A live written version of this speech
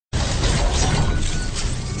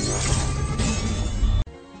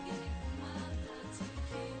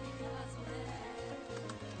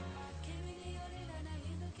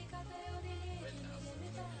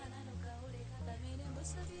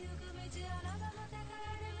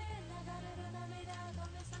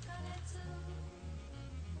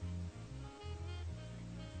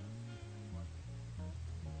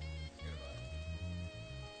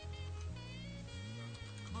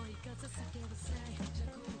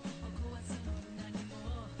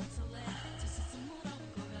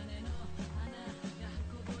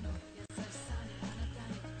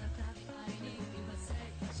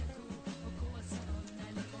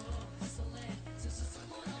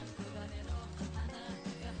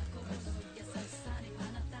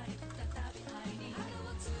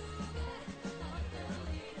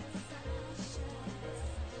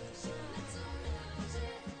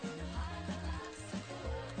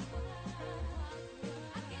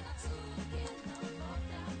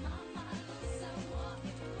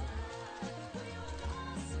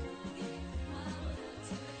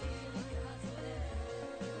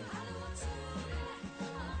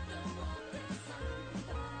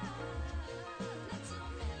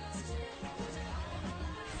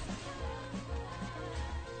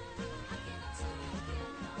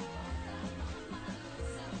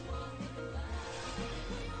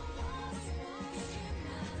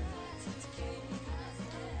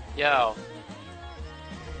Yo.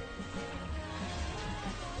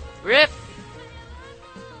 Rip!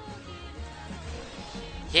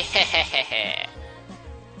 Yeah!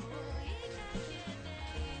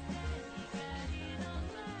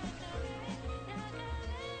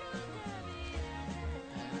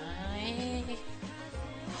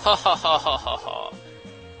 Ho ho ho ho ho ho.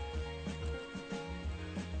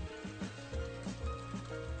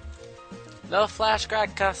 No flash,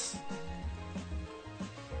 Gragas.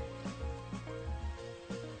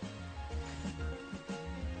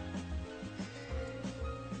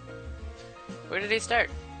 Where did he start?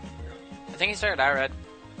 I think he started out red.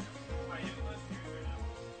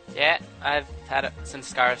 Yeah, I've had it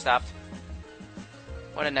since Scara stopped.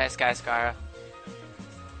 What a nice guy, Scara.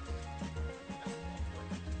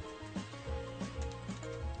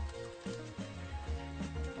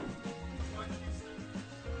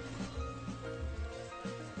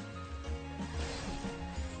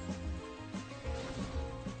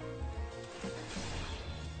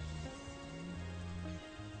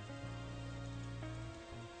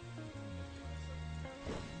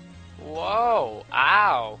 Whoa!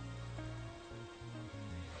 Ow!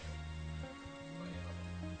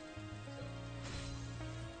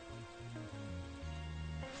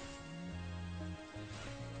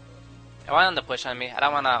 I want him to push on me. I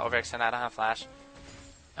don't want to overextend. I don't have flash.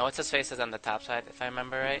 And what's his face is on the top side, if I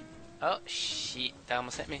remember right. Oh, shit. That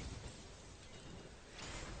almost hit me.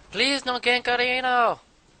 Please, no Gankarino!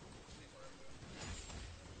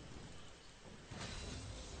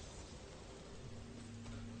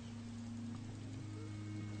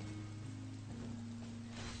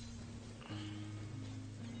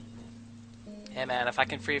 Hey man, if I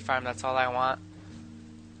can free farm, that's all I want.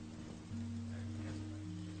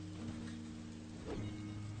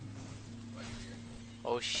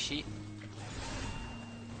 Oh shit.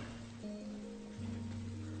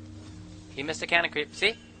 He missed a cannon creep.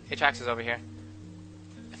 See? Atrax is over here.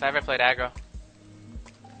 If I ever played aggro.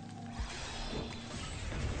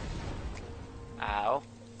 Ow.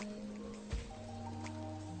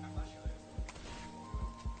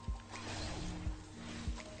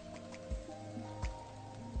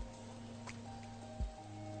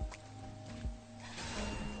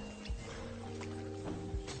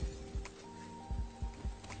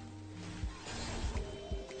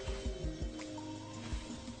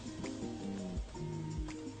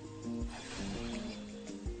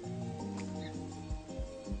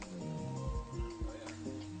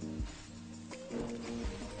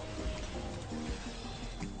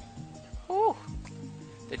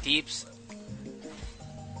 The deeps.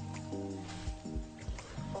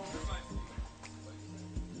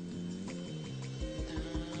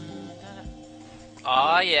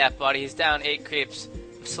 Aw, yeah, buddy, he's down 8 creeps.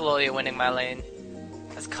 I'm slowly winning my lane.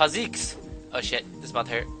 That's Kha'Zix. Oh shit, this is about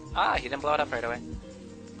to hurt. Ah, he didn't blow it up right away.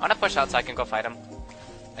 I wanna push out so I can go fight him.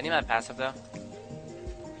 I need my passive though.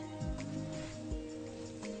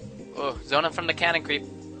 Oh, zone him from the cannon creep.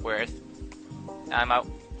 Worth. Now I'm out.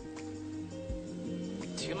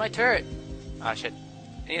 To my turret. Ah shit.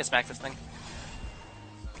 I need to smack this thing.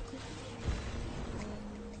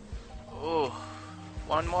 Ooh.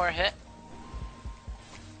 One more hit.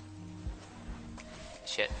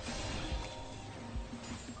 Shit.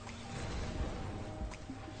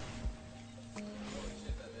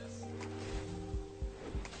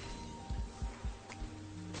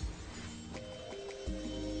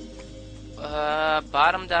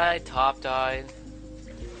 Bottom died, top died.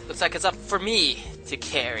 Looks like it's up for me to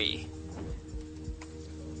carry.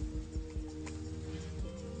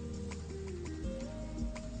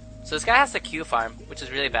 So this guy has to Q farm, which is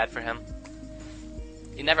really bad for him.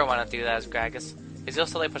 You never want to do that as Gragas, because he'll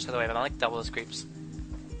slowly push to the wave, and I like double his creeps.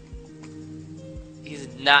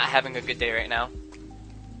 not having a good day right now.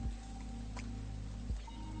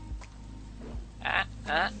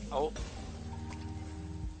 Oh.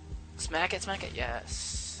 Smack it,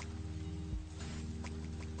 yes.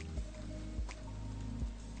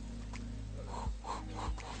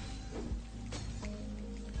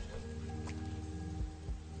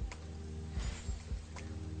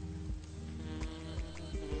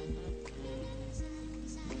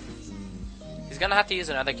 He's gonna have to use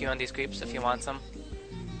another Q on these creeps if he wants them.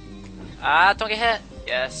 Don't get hit!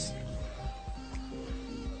 Yes.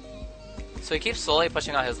 So he keeps slowly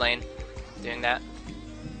pushing out his lane, doing that.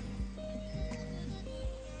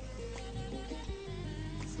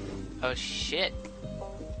 Oh shit.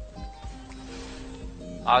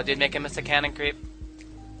 Oh dude, make him miss a cannon creep.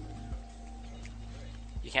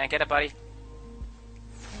 You can't get it, buddy.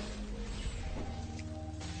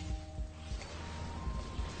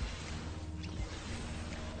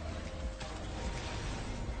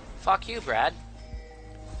 Fuck you, Brad.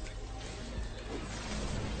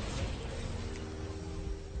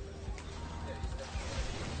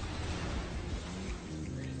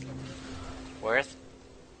 Worth.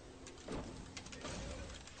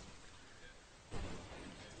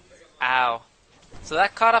 Ow. So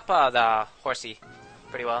that caught up the horsey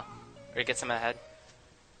pretty well. Or he gets him ahead.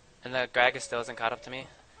 And the Gragas still isn't caught up to me.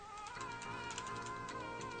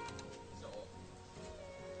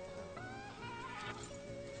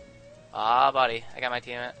 Ah, buddy. I got my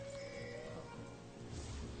teammate.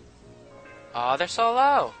 Oh, they're so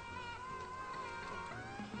low.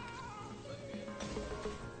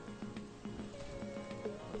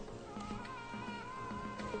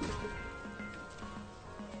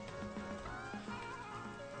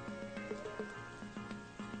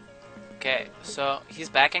 Okay, so he's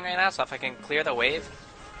backing right now, so if I can clear the wave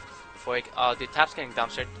before he... Oh, dude, top's getting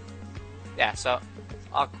dumpstered. Yeah, so...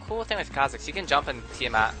 cool thing with Kha'Zix, you can jump and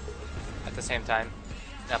Tiamat at the same time.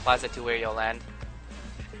 That applies it to where you'll land.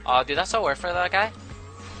 Oh, dude, that's so worth for that guy.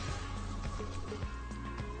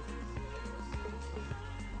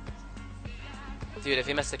 Dude, if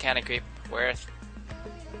he missed the cannon creep, worth.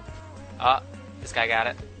 Oh, this guy got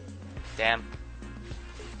it. Damn.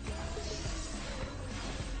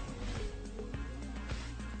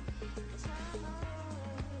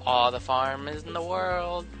 All the farm is in the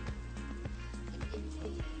world.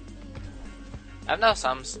 I have no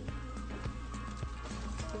sums.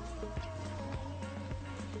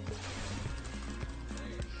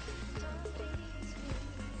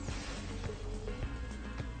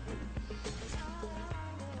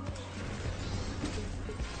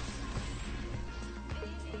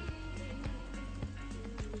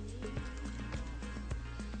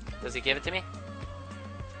 Does he give it to me?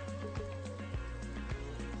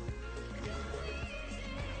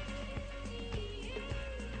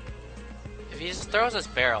 If he just throws his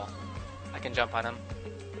barrel, I can jump on him.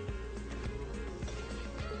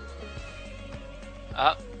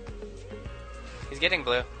 Up. He's getting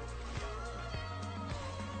blue.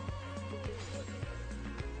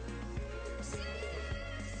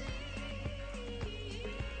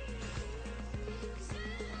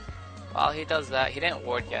 While he does that, he didn't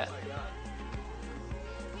ward yet.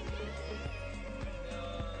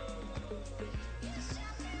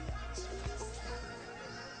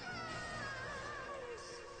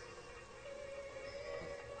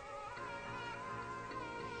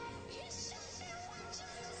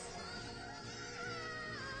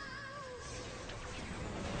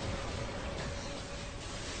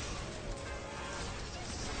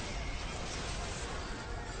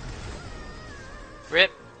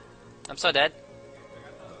 RIP. I'm so dead.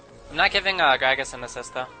 I'm not giving Gragas an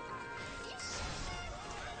assist though.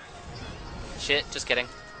 Shit, just kidding.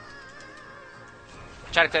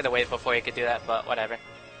 Try to clear the wave before he could do that, but whatever.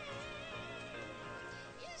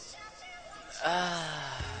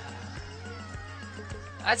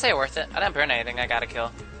 I'd say worth it. I didn't burn anything, I got a kill.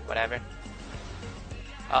 Whatever.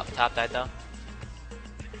 Oh, top died though.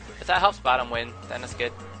 If that helps bottom win, then it's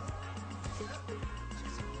good.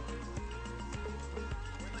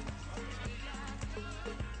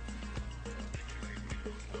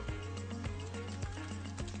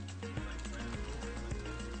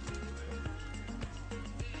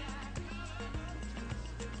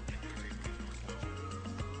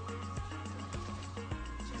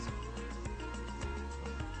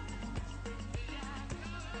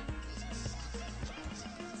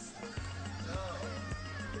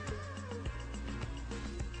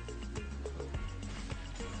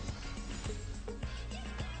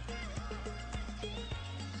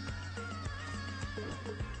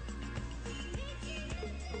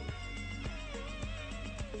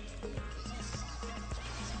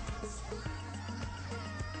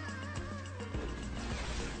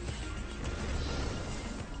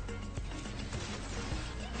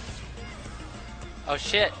 Oh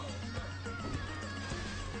shit.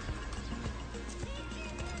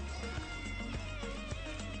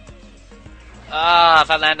 Ah, if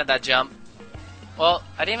I landed that jump. Well,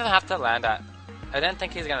 I didn't even have to land that. I didn't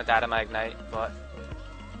think he was gonna die to my ignite, but...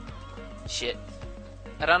 Shit.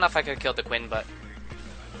 I don't know if I could have killed the Quinn, but...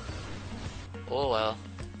 Oh well.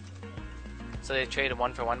 So they traded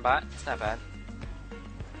 1-for-1 bot? It's not bad.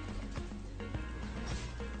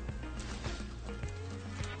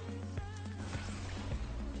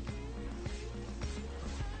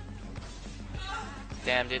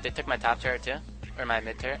 Damn, dude, they took my top turret too? Or my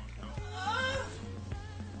mid turret?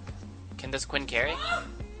 Can this Quinn carry?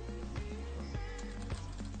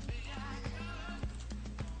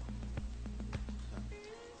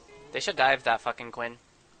 They should dive that fucking Quinn.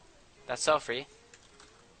 That's so free.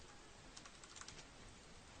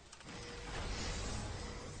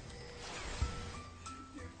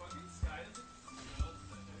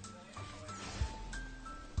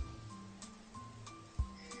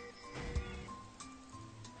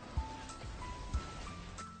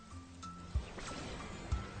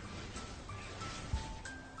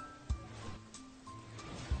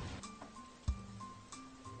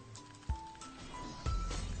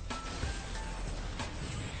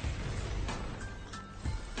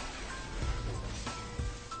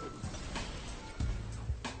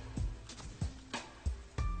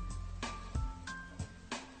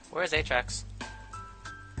 Where's Atrax?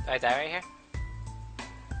 Did I die right here?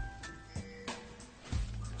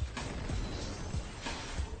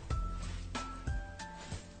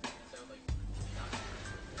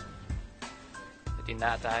 Did he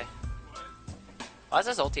not die? Why is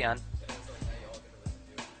this ulti on?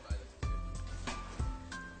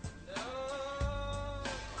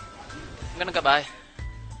 I'm gonna go by.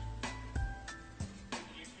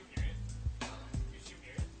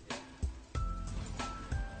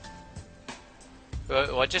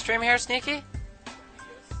 What'd you stream here, Sneaky?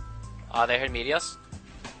 Oh, they heard Medios?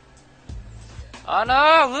 Oh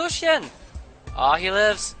no, Lucian! Oh, he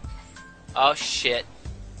lives. Oh shit.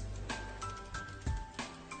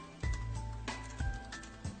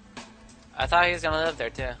 I thought he was gonna live there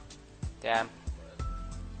too. Damn.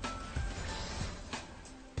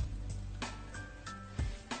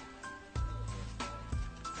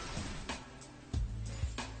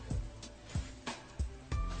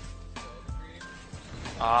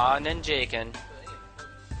 Aw, Ninjakin.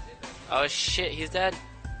 Oh shit, he's dead.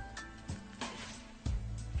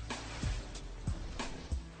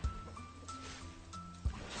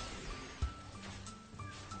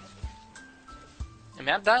 I mean,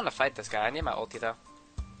 I'm down to fight this guy. I need my ulti though.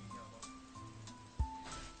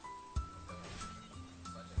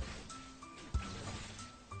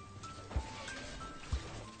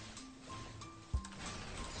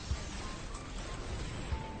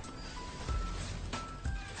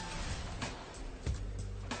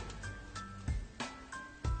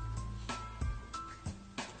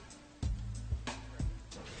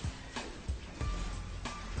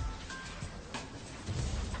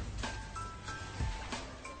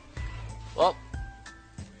 Well,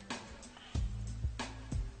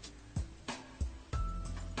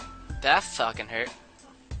 that fucking hurt.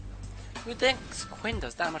 Who thinks Quinn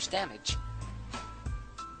does that much damage?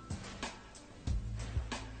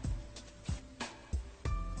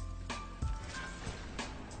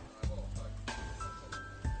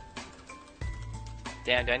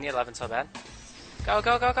 Damn, do I need 11 so bad? Go,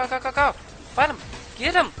 go, go, go, go, go, go! Fight him!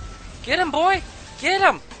 Get him! Get him, boy! Get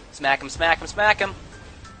him! Smack him, smack him, smack him!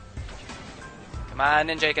 Come on,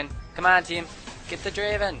 Ninjakin. Come on, team. Get the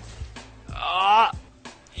Draven. Ah,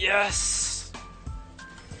 yes.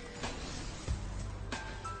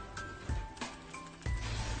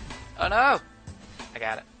 Oh no. I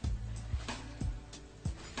got it.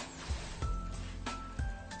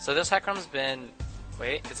 So this Hecarim's been...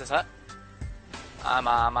 Wait, is this hut? I'm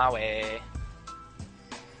on my way.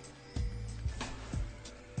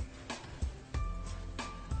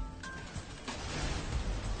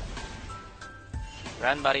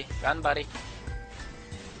 Run, buddy. Run, buddy.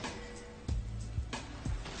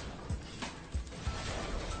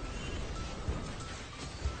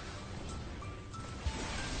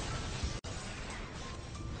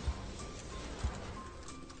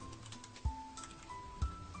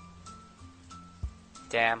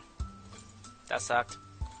 Damn. That sucked.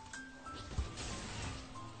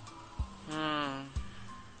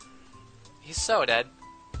 He's so dead.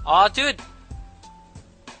 Aw, dude!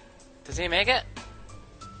 Does he make it?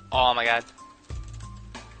 Oh my god.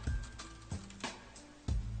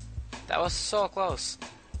 That was so close.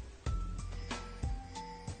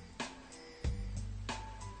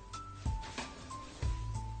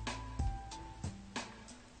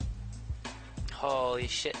 Holy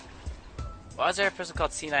shit. Why is there a person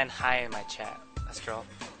called C9 High in my chat? Let's scroll.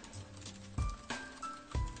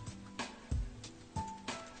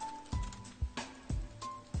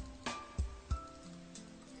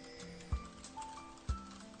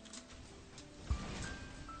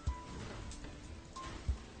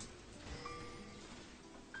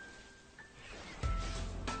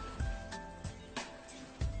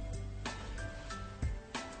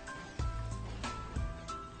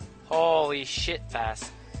 Holy shit fast.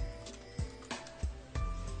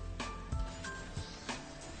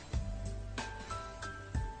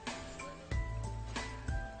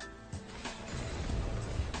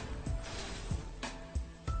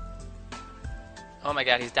 Oh my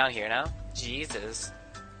god, he's down here now? Jesus.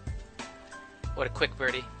 What a quick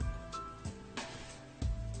birdie.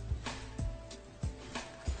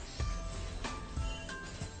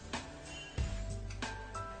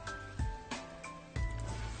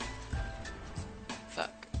 Fuck.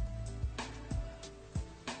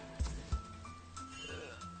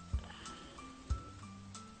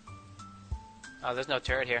 Oh, there's no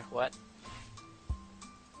turret here. What?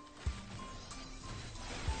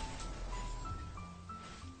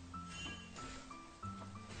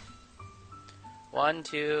 One,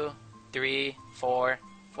 two, three, four.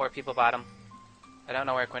 4 people bottom. I don't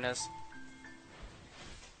know where Quinn is.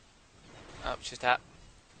 Oh, she's tapped.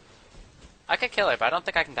 I could kill her, but I don't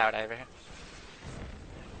think I can tower dive her.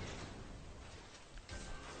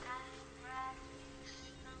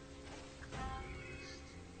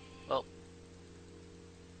 Well.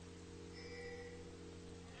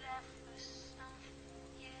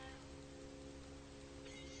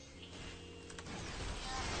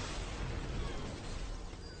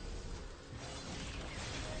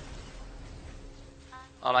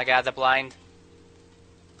 Oh my god, the blind.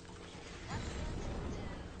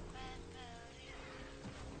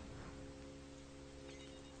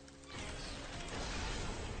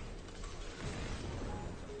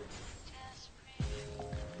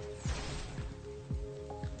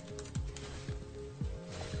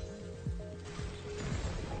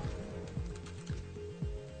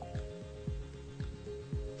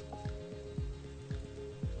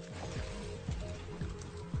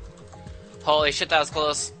 Holy shit, that was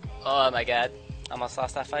close. Oh my god. Almost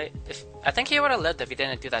lost that fight. I think he would have lived if he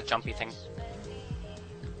didn't do that jumpy thing.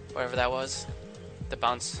 Whatever that was. The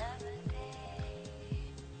bounce.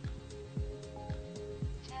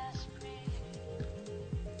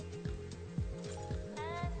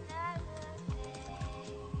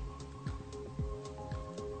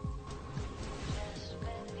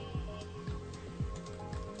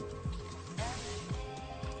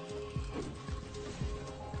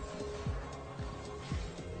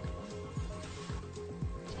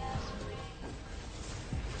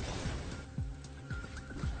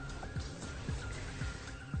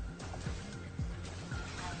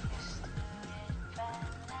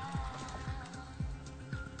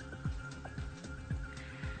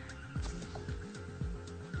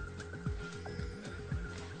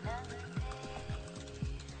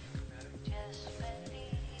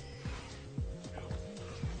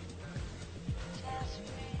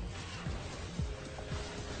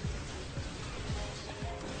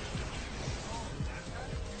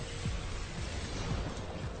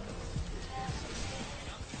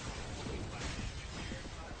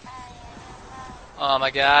 Oh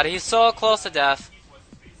my god, he's so close to death.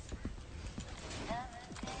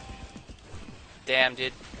 Damn,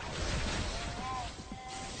 dude.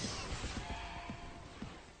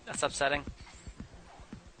 That's upsetting.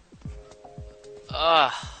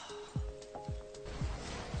 Ugh.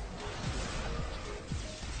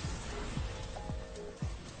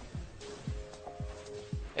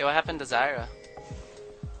 Hey, what happened to Zyra?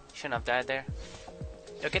 Shouldn't have died there.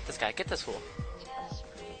 Yo, get this guy, get this fool.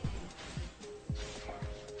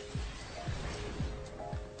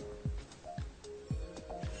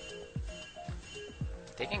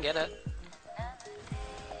 They can get it.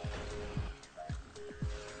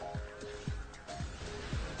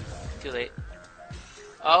 Too late.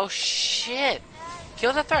 Oh shit!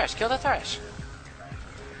 Kill the Thresh, kill the Thresh!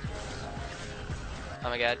 Oh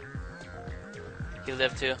my god. He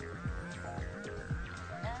lived too.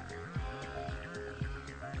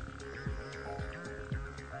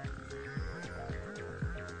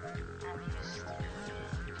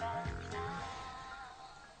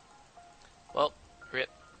 Well, rip.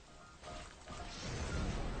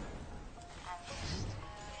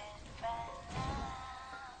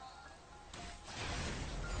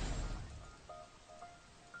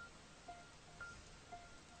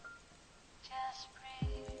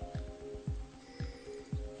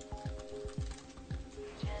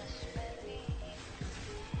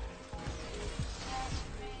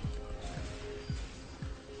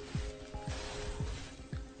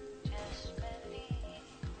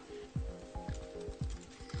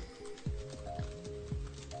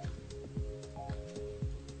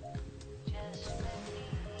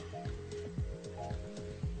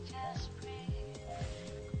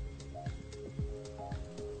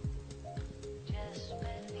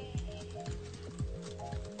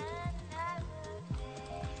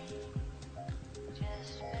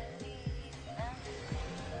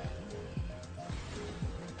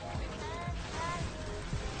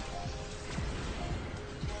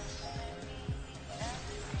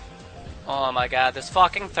 Oh my god, this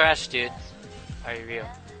fucking Thresh, dude. Are you real?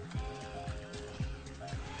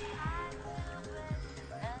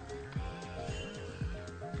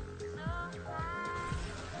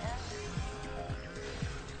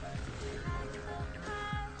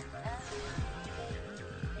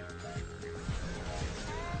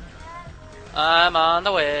 I'm on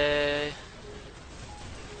the way.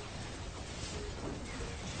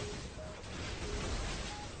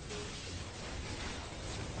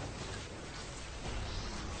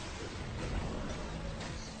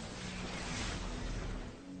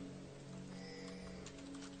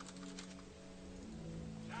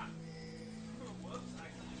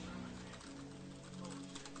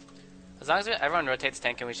 As long as everyone rotates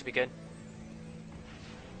tanking, we should be good.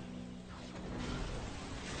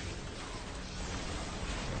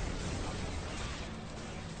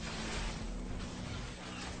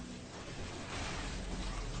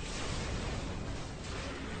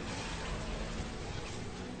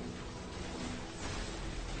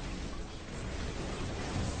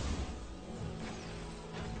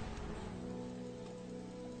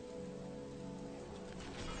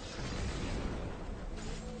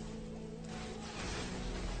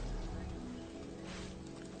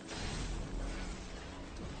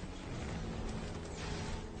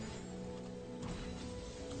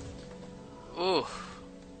 Ooh.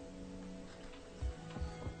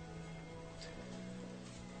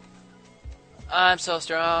 I'm so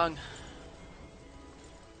strong.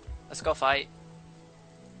 Let's go fight.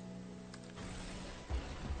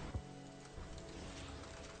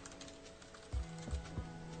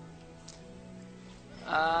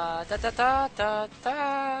 Da da da da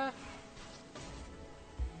da.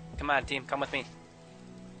 Come on, team, come with me.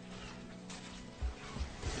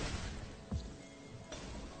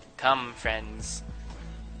 Come, friends.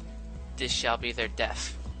 This shall be their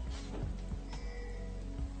death.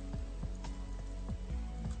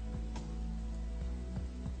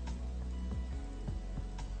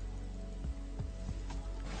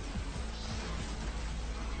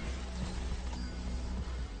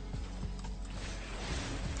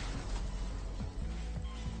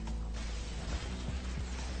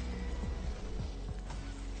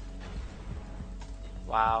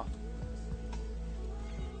 Wow.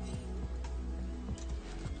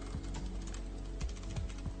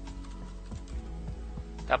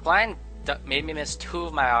 That blind made me miss 2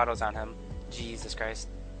 of my autos on him. Jesus Christ.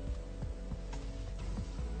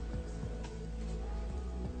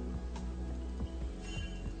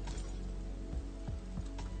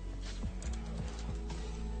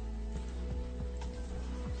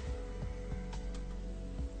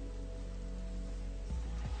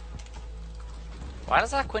 Why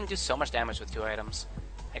does that Quinn do so much damage with 2 items?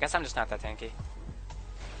 I guess I'm just not that tanky.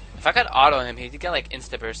 If I could auto him, he'd get like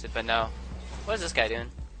insta-bursted, but no. What is this guy doing?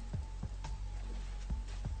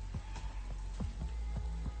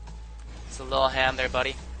 It's a little ham there,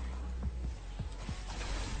 buddy.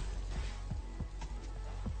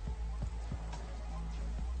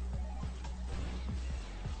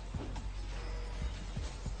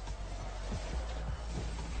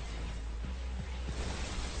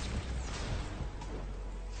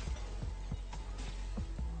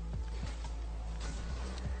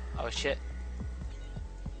 Oh shit.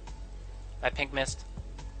 My pink missed.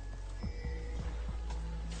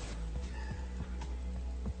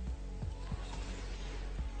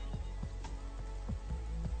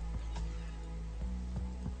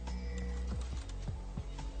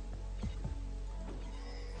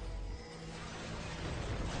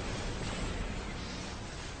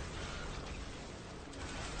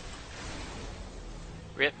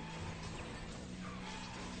 Rip.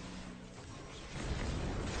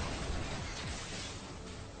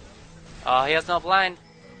 Oh, he has no blind.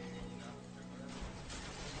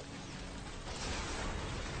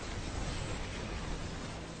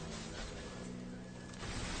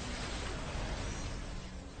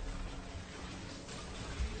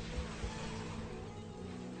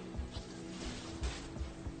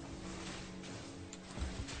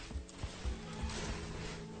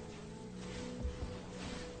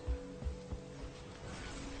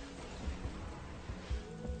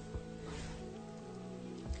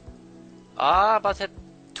 Ah, about to hit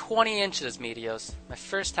 20 inches, Meteos. My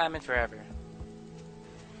first time in forever.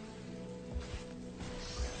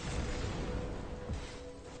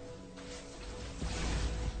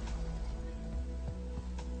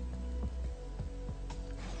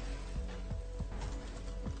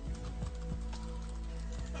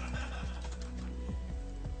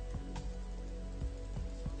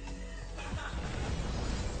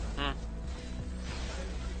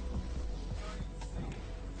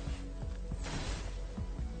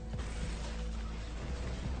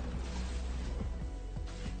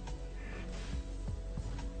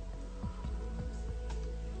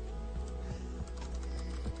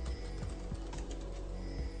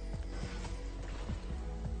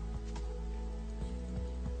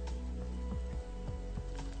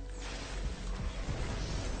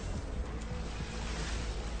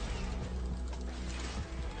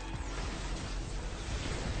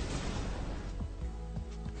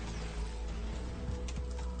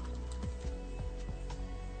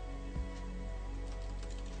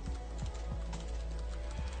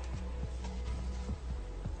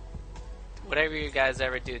 whatever you guys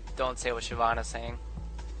ever do, don't say what Shyvana's saying.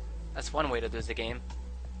 That's one way to lose the game.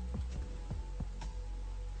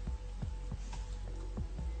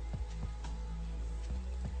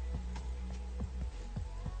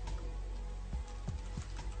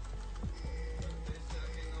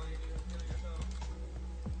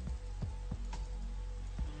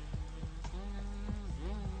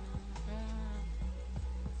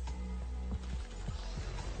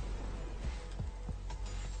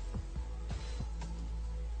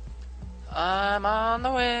 I'm on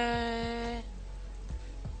the way.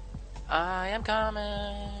 I am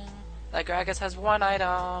coming. That Gragas has one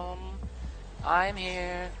item. I'm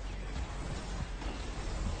here.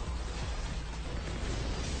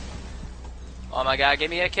 Oh my god, give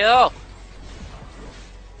me a kill!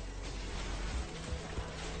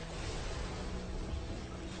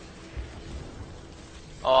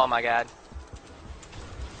 Oh my god.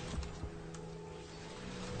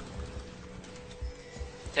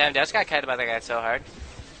 Damn, I just got kited by that guy so hard.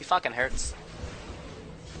 He fucking hurts.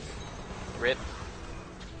 Rip.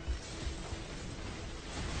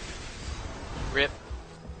 Rip.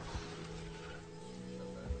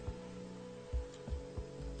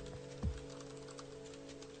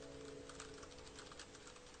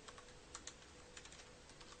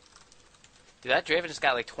 Dude, that Draven just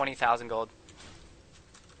got like 20,000 gold.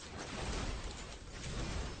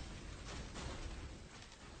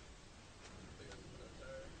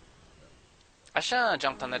 I shouldn't have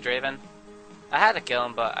jumped on the Draven. I had to kill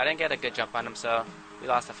him, but I didn't get a good jump on him, so we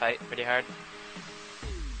lost the fight pretty hard.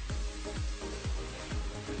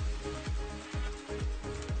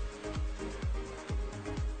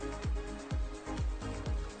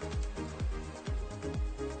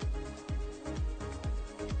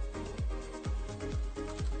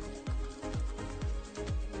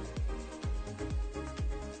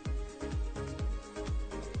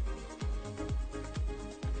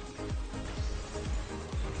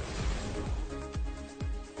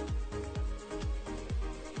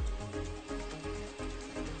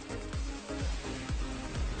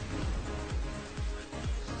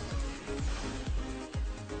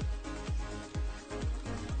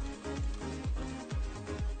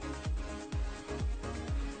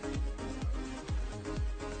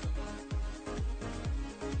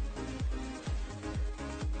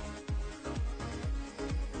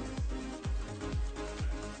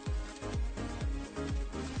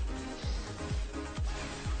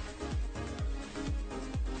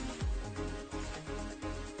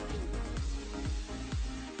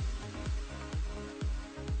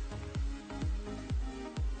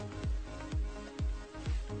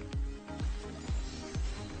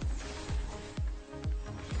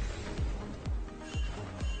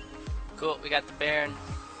 Cool, we got the Baron.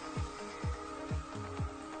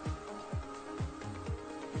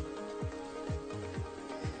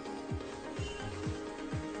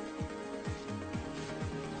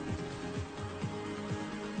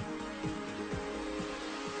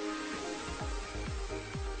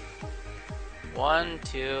 One,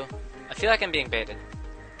 two. I feel like I'm being baited.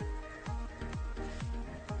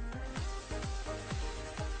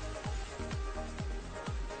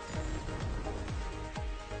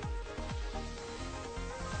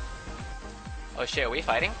 Oh shit, are we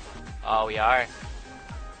fighting? Oh, we are.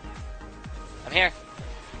 I'm here.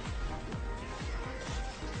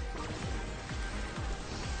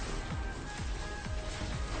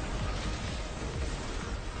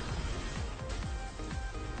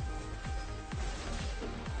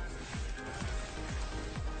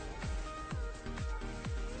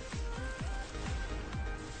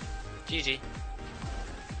 GG.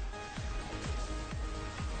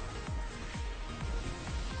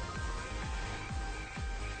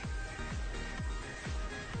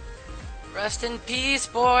 Rest in peace,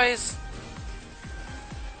 boys.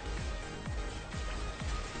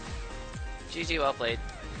 GG, well played.